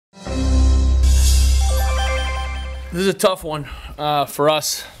This is a tough one for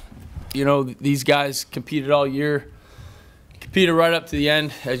us. You know, these guys competed all year, competed right up to the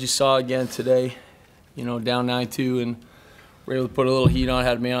end, as you saw again today. You know, down 9-2, and we were able to put a little heat on.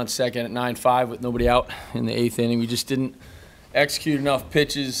 Had a man on second at 9-5 with nobody out in the 8th inning. We just didn't execute enough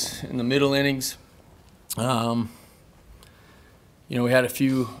pitches in the middle innings. You know, we had a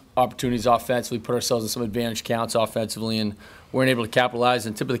few opportunities offensively, put ourselves in some advantage counts offensively, and weren't able to capitalize.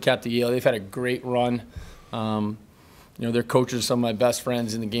 And tip of the cap to Yale. They've had a great run. You know, their coaches are some of my best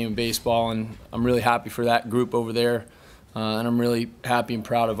friends in the game of baseball, and I'm really happy for that group over there. And I'm really happy and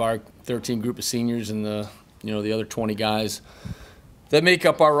proud of our 13 group of seniors and the other 20 guys that make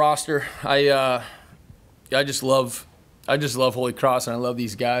up our roster. I just love Holy Cross, and I love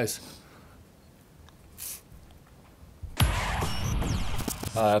these guys.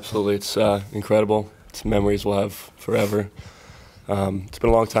 Absolutely, it's incredible. It's memories we'll have forever. It's been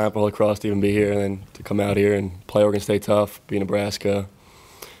a long time for Holy Cross to even be here, and then to come out here and play Oregon State tough, be Nebraska,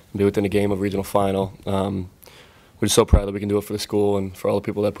 and be within a game of regional final. We're just so proud that we can do it for the school and for all the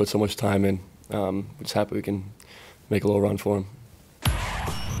people that put so much time in. We're just happy we can make a little run for them.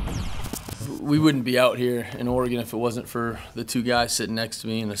 We wouldn't be out here in Oregon if it wasn't for the two guys sitting next to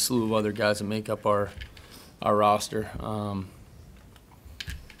me and a slew of other guys that make up our roster.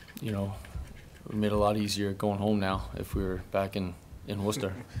 You know, it made it a lot easier going home now if we were back in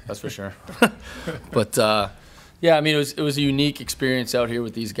Worcester, that's for sure. But yeah, I mean, it was a unique experience out here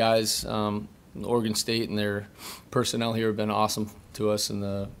with these guys. Oregon State and their personnel here have been awesome to us, and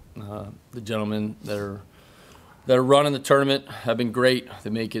the gentlemen that are running the tournament have been great. They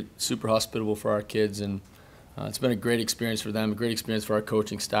make it super hospitable for our kids, and it's been a great experience for them, a great experience for our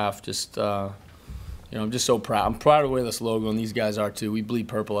coaching staff. Just you know, I'm just so proud. I'm proud of the way this logo, and these guys are too. We bleed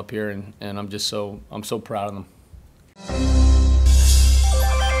purple up here, and I'm so proud of them.